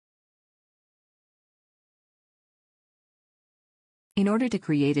In order to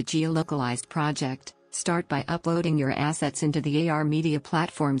create a geolocalized project, start by uploading your assets into the AR Media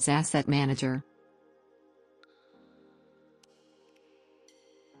Platform's Asset Manager.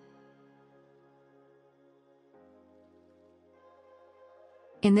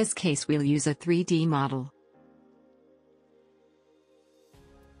 In this case, we'll use a 3D model.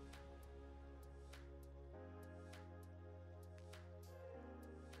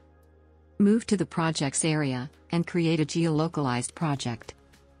 Move to the Projects area, and create a geolocalized project.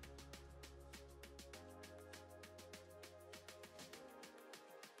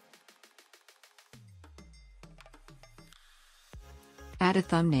 Add a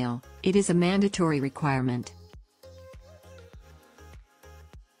thumbnail, it is a mandatory requirement.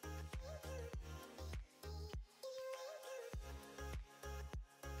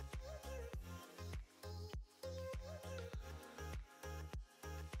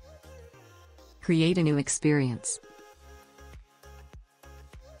 Create a new experience.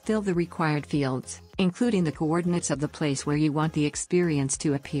 Fill the required fields, including the coordinates of the place where you want the experience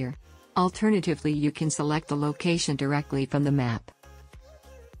to appear. Alternatively, you can select the location directly from the map.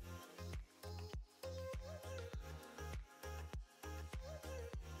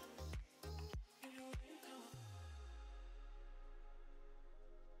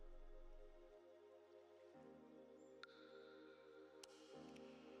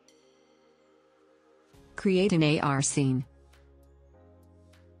 Create an AR scene.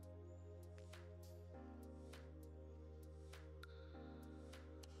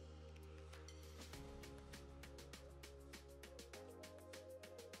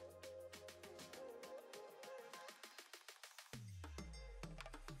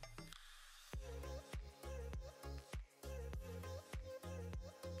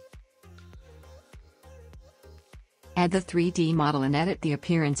 Add the 3D model and edit the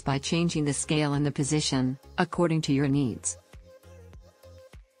appearance by changing the scale and the position, according to your needs.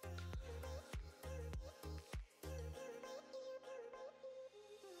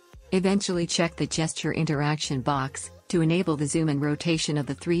 Eventually check the gesture interaction box, to enable the zoom and rotation of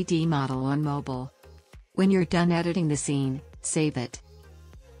the 3D model on mobile. When you're done editing the scene, save it.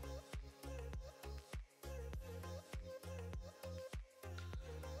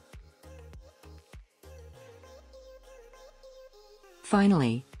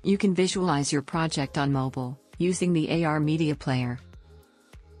 Finally, you can visualize your project on mobile, using the AR Media Player.